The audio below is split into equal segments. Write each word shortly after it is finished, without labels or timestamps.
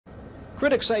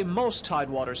Critics say most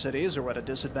tidewater cities are at a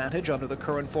disadvantage under the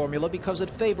current formula because it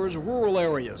favors rural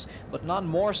areas, but none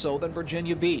more so than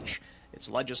Virginia Beach. Its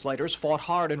legislators fought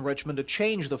hard in Richmond to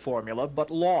change the formula,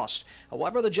 but lost.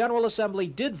 However, the General Assembly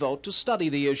did vote to study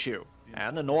the issue.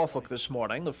 And in Norfolk this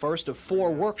morning, the first of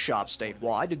 4 workshops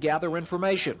statewide to gather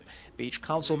information. Beach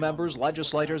Council members,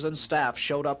 legislators, and staff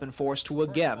showed up in force to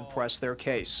again press their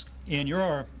case. In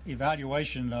your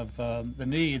evaluation of the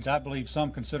needs, I believe some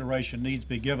consideration needs to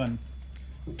be given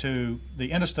to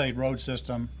the interstate road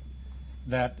system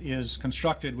that is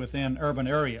constructed within urban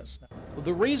areas.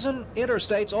 The reason,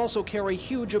 interstates also carry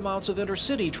huge amounts of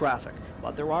intercity traffic,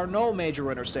 but there are no major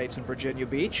interstates in Virginia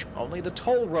Beach, only the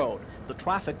toll road. The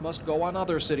traffic must go on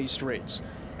other city streets.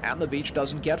 And the beach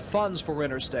doesn't get funds for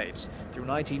interstates. Through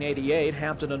 1988,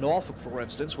 Hampton and Norfolk, for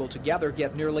instance, will together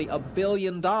get nearly $1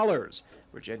 billion.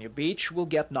 Virginia Beach will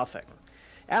get nothing.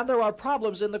 And there are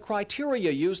problems in the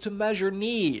criteria used to measure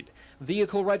need.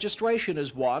 Vehicle registration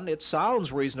is one. It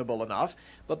sounds reasonable enough,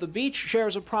 but the beach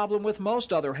shares a problem with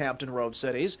most other Hampton Road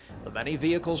cities, the many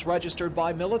vehicles registered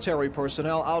by military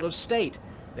personnel out of state.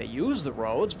 They use the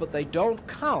roads, but they don't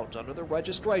count under the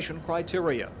registration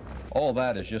criteria. All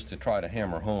that is just to try to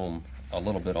hammer home a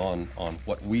little bit on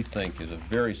what we think is a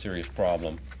very serious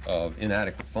problem of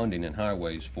inadequate funding in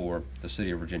highways for the city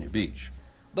of Virginia Beach.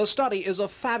 The study is a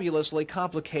fabulously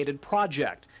complicated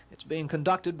project. It's being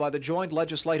conducted by the Joint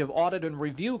Legislative Audit and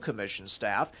Review Commission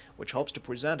staff, which hopes to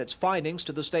present its findings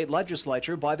to the state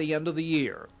legislature by the end of the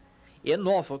year. In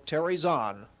Norfolk, Terry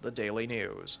Zahn, the Daily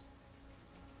News.